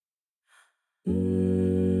'Cause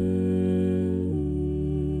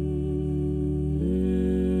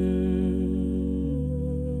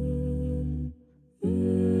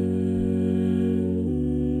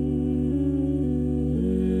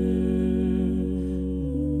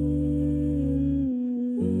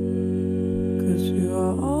you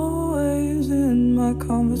are always in my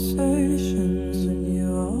conversations, and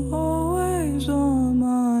you are always on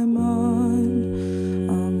my mind.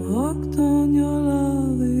 I'm hooked on your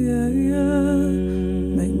love, yeah, yeah.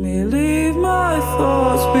 Make me leave my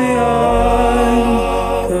thoughts behind.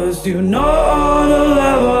 'Cause you know on a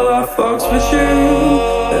level I fucks with you.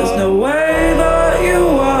 There's no way that you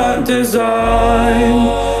weren't designed.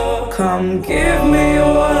 Come give me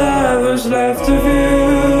whatever's left of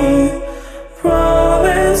you.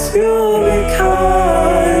 Promise you'll be kind.